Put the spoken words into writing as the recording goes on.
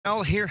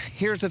Well,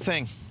 here's the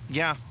thing.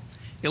 Yeah,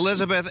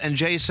 Elizabeth and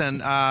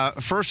Jason,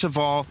 first of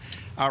all,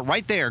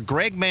 right there,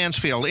 Greg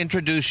Mansfield,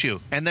 introduce you.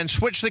 And then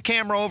switch the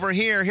camera over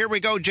here. Here we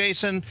go,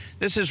 Jason.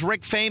 This is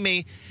Rick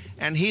Famey,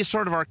 and he's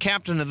sort of our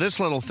captain of this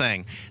little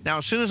thing. Now,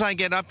 as soon as I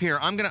get up here,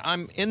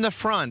 I'm in the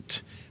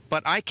front,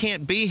 but I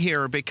can't be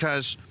here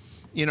because,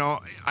 you know,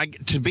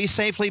 to be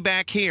safely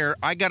back here,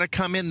 I got to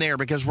come in there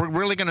because we're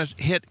really going to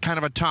hit kind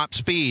of a top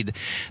speed.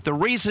 The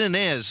reason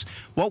is,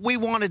 what we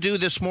want to do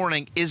this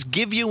morning is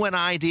give you an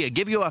idea,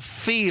 give you a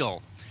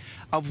feel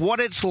of what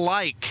it's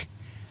like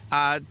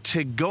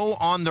to go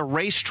on the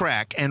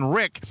racetrack. And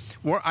Rick,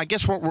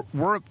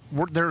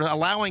 they're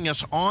allowing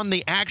us on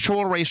the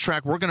actual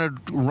racetrack. We're going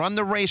to run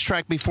the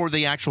racetrack before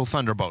the actual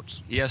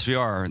Thunderboats. Yes, we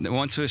are.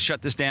 Once we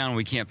shut this down,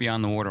 we can't be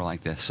on the water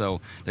like this. So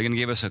they're going to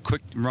give us a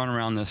quick run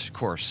around this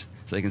course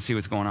so they can see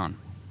what's going on.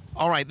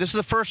 All right, this is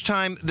the first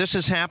time this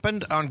has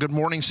happened on Good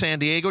Morning San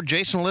Diego.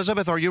 Jason,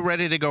 Elizabeth, are you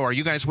ready to go? Are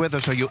you guys with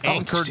us? Are you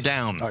anchored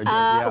down?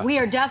 Yeah. We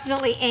are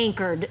definitely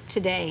anchored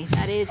today.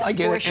 That is I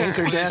get for it. sure.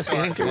 Anchor desk,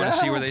 anchor. You want to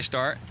see where they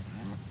start?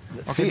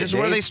 Okay, this is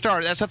where they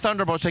start. That's the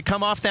Thunderboats. They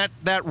come off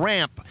that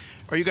ramp.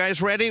 Are you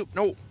guys ready?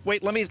 No,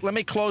 wait. Let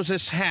me close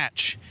this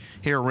hatch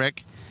here,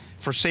 Rick,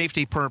 for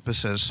safety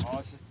purposes. Oh,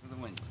 it's just for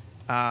the wind.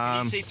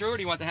 Can you see through, or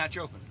do you want the hatch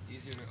open?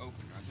 Easier to open.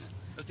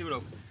 Let's do it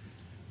open.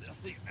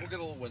 We'll get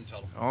a little wind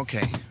tunnel.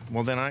 Okay.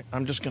 Well, then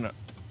I'm just gonna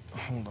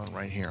hold on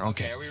right here.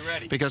 Okay. Are we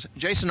ready? Because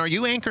Jason, are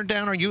you anchored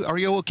down? Are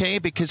you okay?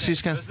 Because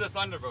he's gonna. This is the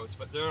Thunderboats,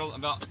 but they're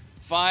about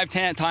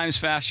 5-10 times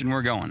faster than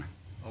we're going.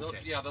 Okay.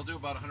 They'll do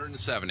about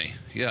 170.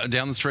 Yeah,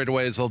 down the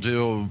straightaways, they'll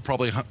do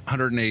probably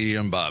 180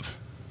 and above.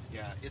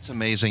 Yeah, it's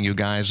amazing, you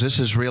guys. This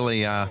is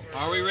really. Are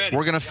we ready?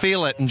 We're gonna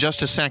feel it in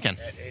just a second.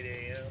 At 8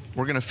 a.m.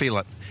 We're gonna feel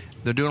it.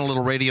 They're doing a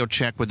little radio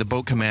check with the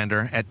boat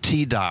commander at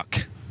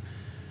T-Dock.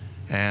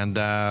 And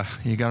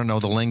you got to know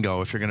the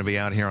lingo if you're going to be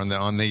out here on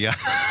the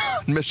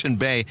Mission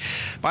Bay.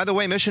 By the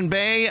way, Mission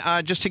Bay,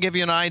 just to give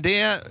you an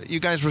idea,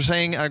 you guys were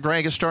saying,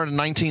 Greg, it started in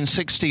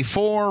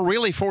 1964,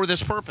 really for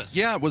this purpose.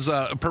 Yeah, it was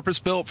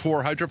purpose-built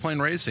for hydroplane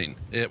racing.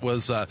 It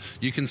was,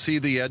 you can see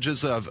the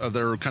edges of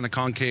their kind of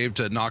concave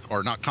to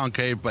not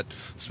concave, but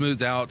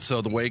smoothed out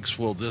so the wakes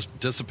will just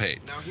dissipate.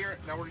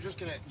 Now we're just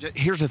going to,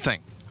 here's the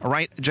thing, all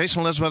right?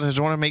 Jason, Elizabeth, I just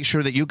want to make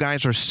sure that you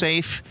guys are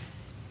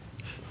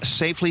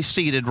safely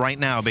seated right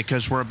now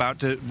because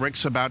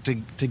Rick's about to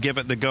give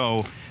it the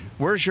go.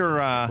 Where's your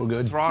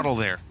throttle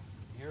there?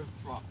 Here's the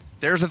throttle.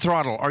 There's the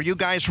throttle. Are you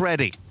guys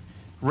ready?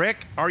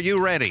 Rick, are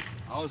you ready?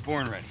 I was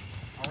born ready.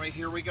 All right,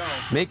 here we go.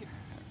 Ready?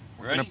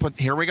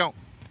 Here we go.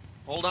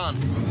 Hold on.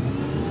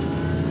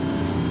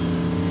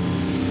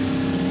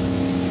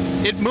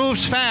 It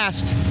moves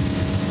fast.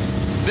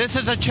 This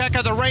is a check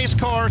of the race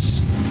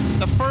course.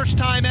 The first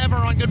time ever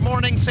on Good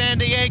Morning San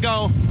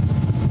Diego.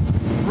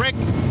 Rick,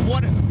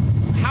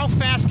 how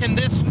fast can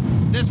this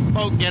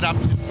boat get up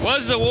to?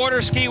 Was the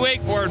water ski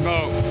wakeboard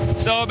boat.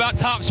 So about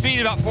top speed,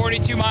 about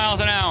 42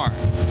 miles an hour.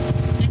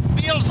 It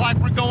feels like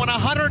we're going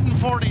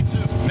 142.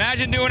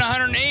 Imagine doing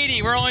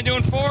 180. We're only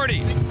doing 40.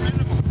 It's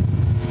incredible.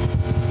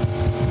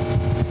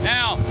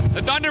 Now,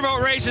 the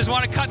Thunderboat races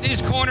want to cut these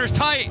corners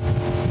tight.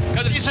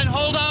 He said,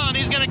 hold on,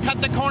 he's going to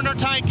cut the corner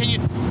tight. Can you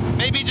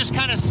maybe just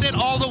kind of sit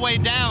all the way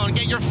down,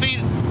 get your feet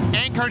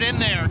anchored in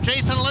there?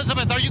 Jason,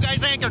 Elizabeth, are you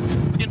guys anchored?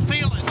 We can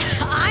feel it.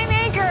 I'm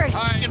anchored.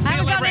 All right. You can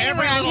feel every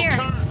little here.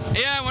 turn.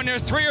 Yeah, when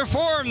there's 3 or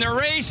 4 of them, they're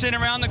racing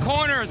around the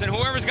corners, and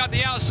whoever's got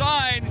the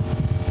outside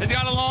has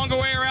got a longer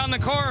way around the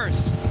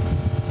course.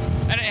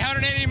 And at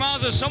 180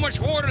 miles, there's so much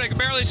water, they can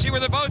barely see where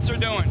the boats are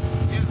doing.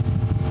 Yeah.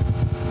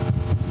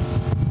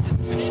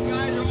 And these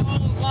guys are all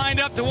lined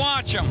up to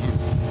watch them.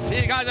 See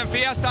the guys on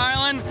Fiesta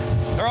Island?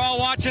 They're all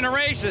watching the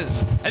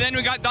races. And then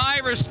we got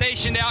divers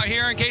stationed out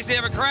here in case they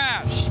have a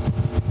crash.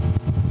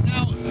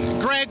 Now,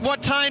 Greg,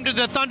 what time did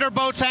the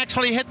Thunderboats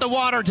actually hit the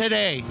water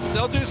today?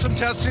 They'll do some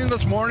testing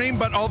this morning,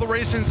 but all the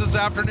racing's this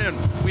afternoon.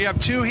 We have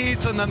 2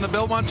 heats, and then the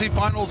Bill Muncie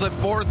finals at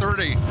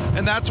 4:30,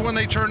 and that's when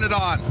they turn it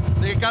on.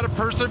 They got to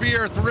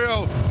persevere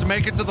through to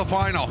make it to the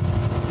final.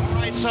 All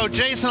right, so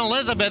Jason,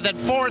 Elizabeth, at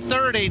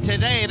 4:30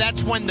 today,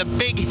 that's when the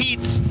big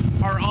heats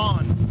are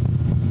on.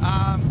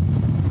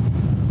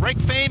 Rick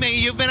Famey,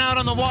 you've been out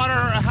on the water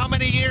how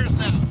many years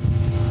now?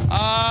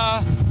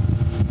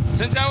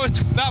 Since I was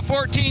about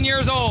 14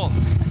 years old.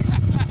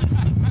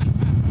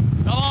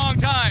 A long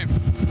time.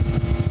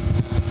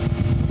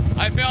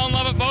 I fell in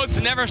love with boats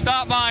and never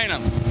stopped buying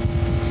them.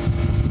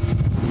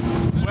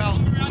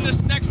 Well, around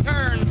this next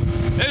turn,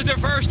 there's the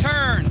first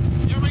turn.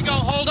 Here we go.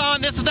 Hold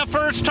on. This is the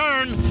first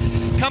turn.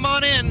 Come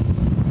on in.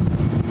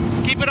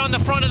 Keep it on the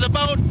front of the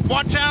boat.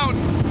 Watch out.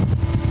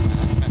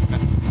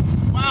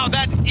 Wow,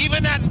 that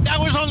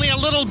was only a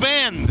little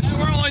bend. And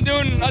we're only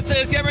doing, let's say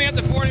it's getting up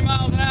to 40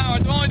 miles an hour.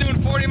 It's only doing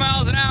 40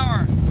 miles an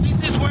hour.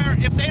 This is where,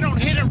 if they don't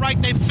hit it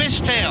right, they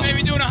fishtail.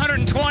 Maybe doing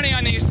 120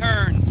 on these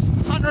turns.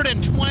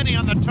 120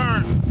 on the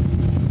turn.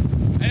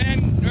 And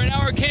then right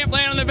now we're camp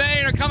land on the bay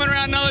and they're coming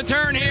around another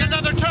turn here.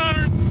 Another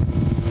turn.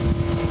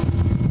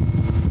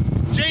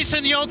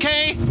 Jason, you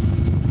okay?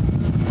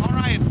 All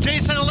right.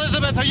 Jason,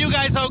 Elizabeth, are you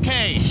guys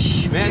okay?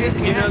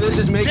 Man, you know, this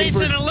is making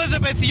Jason, for...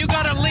 Elizabeth, you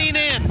got to lean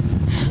in.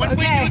 When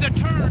we do the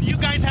turn, you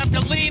guys have to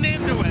lean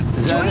into it.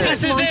 Is that it?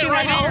 This is it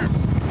right here.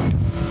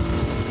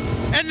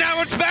 And now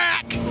it's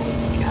back.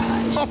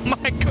 Oh,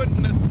 my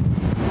goodness.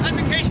 That's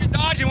in case you're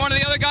dodging one of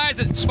the other guys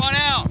that spun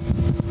out.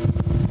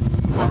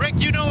 Rick,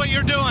 you know what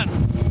you're doing.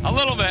 A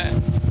little bit.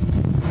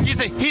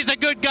 He's a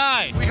good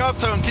guy. We hope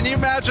so. And can you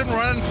imagine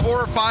running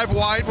 4 or 5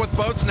 wide with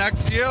boats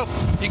next to you?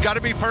 You got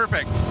to be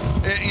perfect.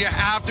 You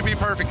have to be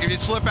perfect. If you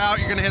slip out,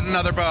 you're going to hit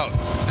another boat,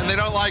 and they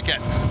don't like it.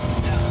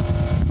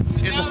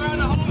 Now they're on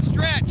the home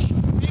stretch.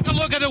 Take a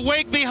look at the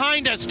wake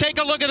behind us. Take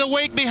a look at the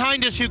wake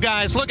behind us, you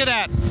guys. Look at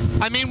that.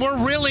 I mean,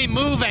 we're really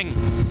moving.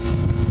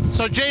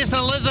 So, Jason,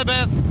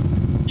 Elizabeth,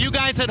 you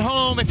guys at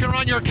home, if you're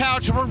on your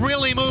couch, we're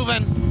really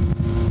moving.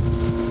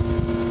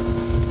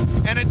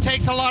 And it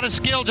takes a lot of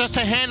skill just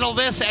to handle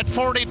this at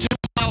 42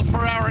 miles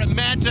per hour.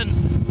 Imagine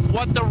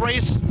what the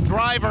race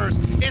drivers,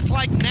 it's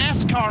like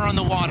NASCAR on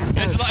the water.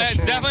 It's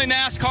definitely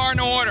NASCAR in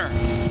the water.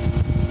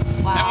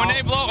 Wow.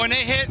 And when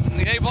they hit,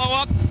 they blow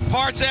up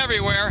parts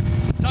everywhere.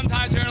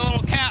 Sometimes they're in a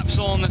little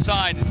capsule on the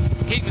side,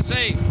 keep them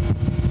safe.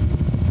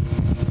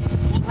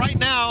 Well, right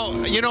now,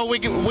 you know,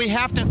 we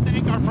have to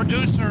thank our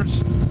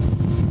producers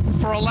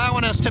for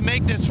allowing us to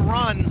make this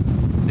run.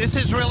 This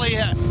is really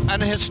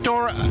an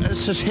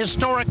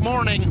historic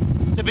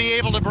morning to be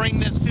able to bring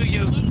this to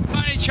you. A little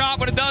tiny chop,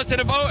 what it does to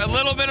the boat, a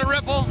little bit of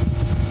ripple.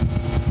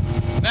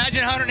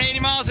 Imagine 180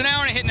 miles an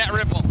hour and hitting that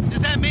ripple.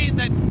 Does that mean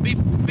that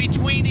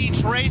between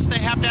each race they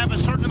have to have a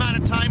certain amount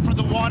of time for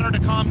the water to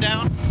calm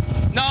down?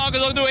 No,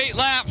 because they'll do 8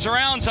 laps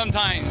around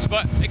sometimes,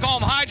 but they call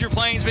them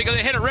hydroplanes because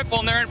they hit a ripple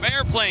and they're in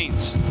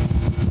airplanes.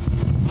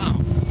 Wow.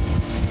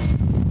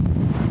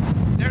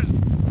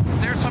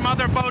 There's some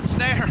other boats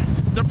there.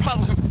 They're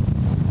probably...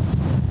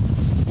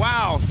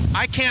 Wow,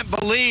 I can't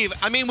believe.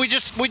 I mean, we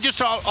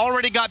just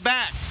already got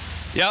back.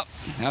 Yep,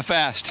 how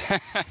fast?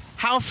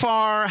 How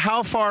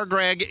far,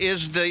 Greg,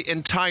 is the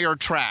entire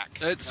track?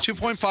 It's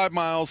 2.5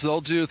 miles.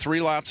 They'll do 3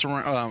 laps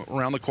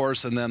around the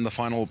course, and then the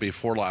final will be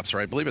 4 laps,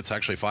 or I believe it's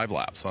actually 5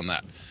 laps on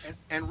that.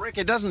 And Rick,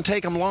 it doesn't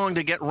take them long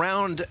to get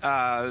round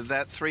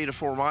that 3 to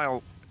 4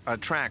 mile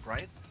track,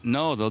 right?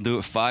 No, they'll do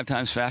it 5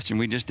 times faster, and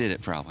we just did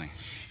it probably.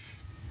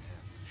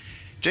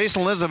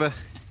 Jason, Elizabeth,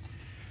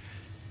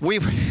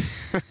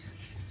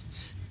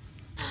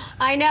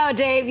 I know,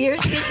 Dave. You're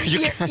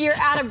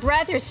out of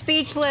breath. You're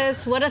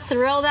speechless. What a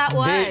thrill that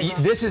was.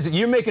 Dave,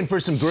 you're making for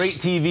some great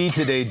TV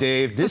today,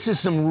 Dave. This is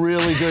some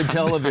really good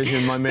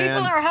television, my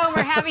man. People are home,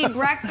 are having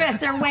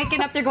breakfast. They're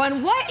waking up. They're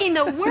going, "What in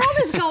the world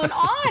is going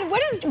on?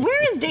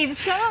 Where is Dave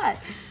Scott?"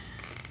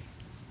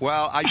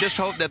 Well, I just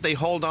hope that they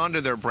hold on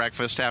to their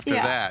breakfast after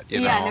that. You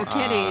know? No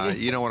kidding.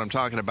 You know what I'm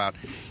talking about.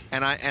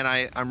 And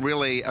I'm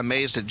really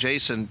amazed at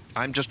Jason.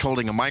 I'm just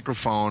holding a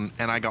microphone,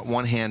 and I got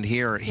one hand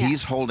here. Yeah.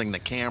 He's holding the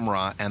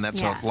camera, and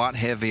that's a lot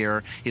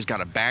heavier. He's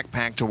got a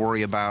backpack to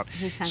worry about.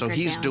 So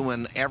he's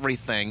doing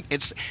everything.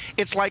 It's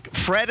like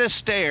Fred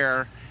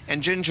Astaire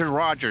and Ginger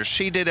Rogers.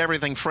 She did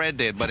everything Fred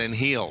did, but in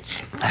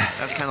heels.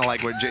 That's kind of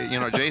like what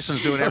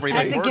Jason's doing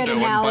everything we're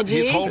doing, but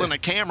he's holding a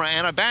camera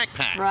and a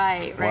backpack.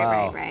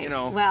 Right. You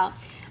know. Well,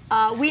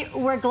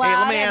 we're glad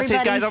let me ask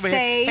these guys over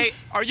safe. here. Hey,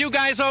 are you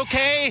guys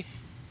okay?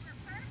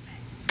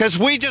 Because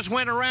we just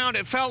went around,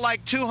 it felt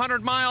like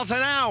 200 miles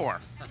an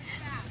hour.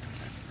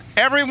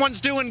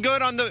 Everyone's doing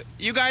good on the...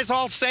 You guys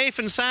all safe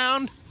and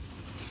sound?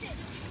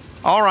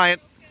 All right.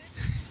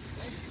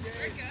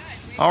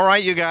 All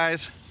right, you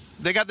guys.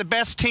 They got the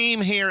best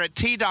team here at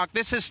T-Dock.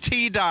 This is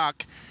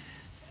T-Dock.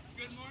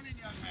 Good morning,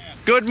 young man.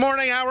 Good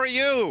morning. How are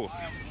you?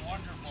 I am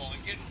wonderful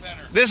and getting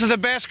better. This is the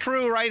best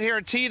crew right here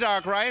at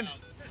T-Dock, right?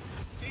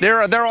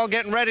 They're all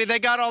getting ready. They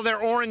got all their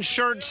orange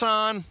shirts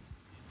on.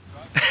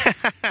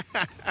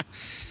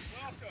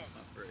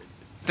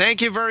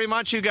 Thank you very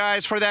much, you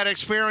guys, for that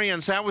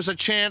experience. That was a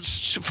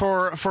chance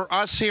for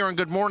us here in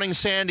Good Morning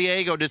San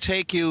Diego to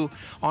take you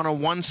on a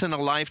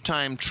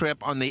once-in-a-lifetime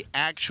trip on the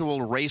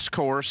actual race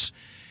course.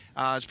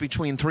 It's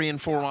between 3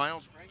 and 4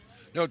 miles.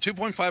 No,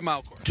 2.5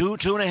 mile course.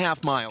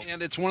 2.5 miles.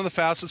 And it's one of the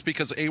fastest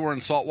because, A, we're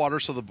in salt water,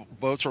 so the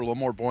boats are a little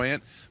more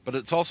buoyant. But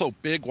it's also a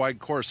big, wide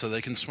course, so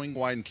they can swing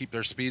wide and keep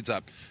their speeds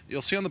up.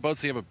 You'll see on the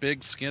boats they have a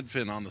big skid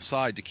fin on the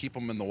side to keep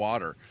them in the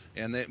water.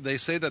 And they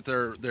say that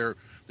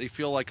they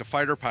feel like a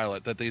fighter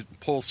pilot, that they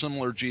pull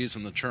similar G's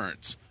in the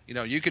turns. You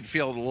know, you could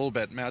feel it a little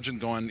bit. Imagine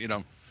going,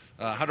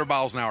 100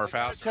 miles an hour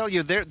fast. I tell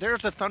you,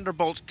 there's the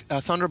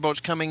Thunderboats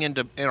coming in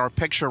our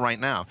picture right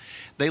now.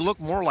 They look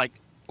more like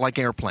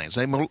airplanes.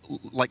 They look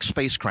like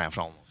spacecraft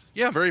almost.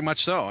 Yeah, very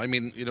much so. I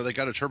mean, they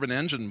got a turbine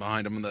engine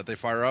behind them that they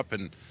fire up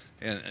and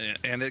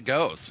it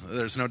goes.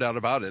 There's no doubt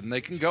about it. And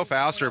they can go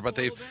faster, but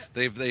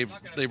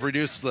they've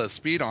reduced the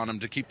speed on them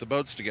to keep the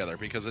boats together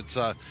because it's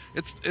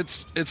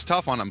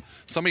tough on them.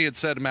 Somebody had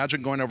said,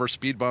 imagine going over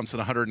speed bumps at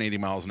 180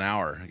 miles an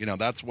hour.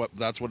 That's what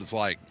it's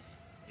like.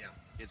 Yeah,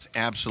 it's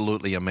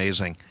absolutely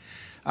amazing.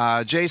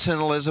 Jason,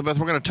 Elizabeth,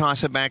 we're going to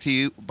toss it back to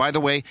you. By the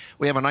way,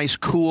 we have a nice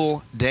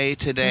cool day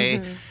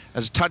today.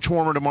 a touch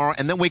warmer tomorrow,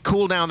 and then we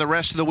cool down the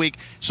rest of the week.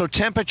 So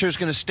temperatures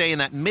going to stay in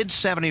that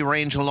mid-70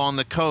 range along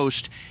the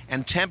coast,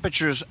 and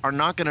temperatures are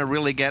not going to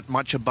really get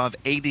much above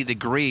 80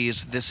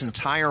 degrees this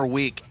entire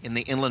week in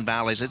the inland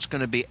valleys. It's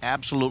going to be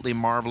absolutely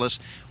marvelous.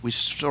 We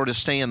sort of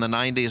stay in the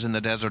 90s in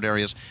the desert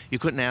areas. You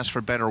couldn't ask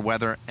for better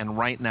weather, and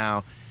right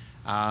now,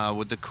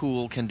 with the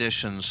cool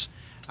conditions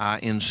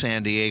in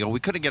San Diego, we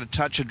could get a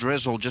touch of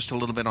drizzle just a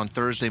little bit on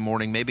Thursday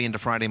morning, maybe into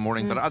Friday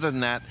morning, but other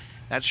than that,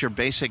 that's your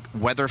basic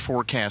weather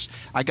forecast.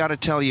 I got to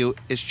tell you,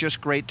 it's just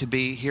great to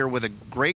be here with a great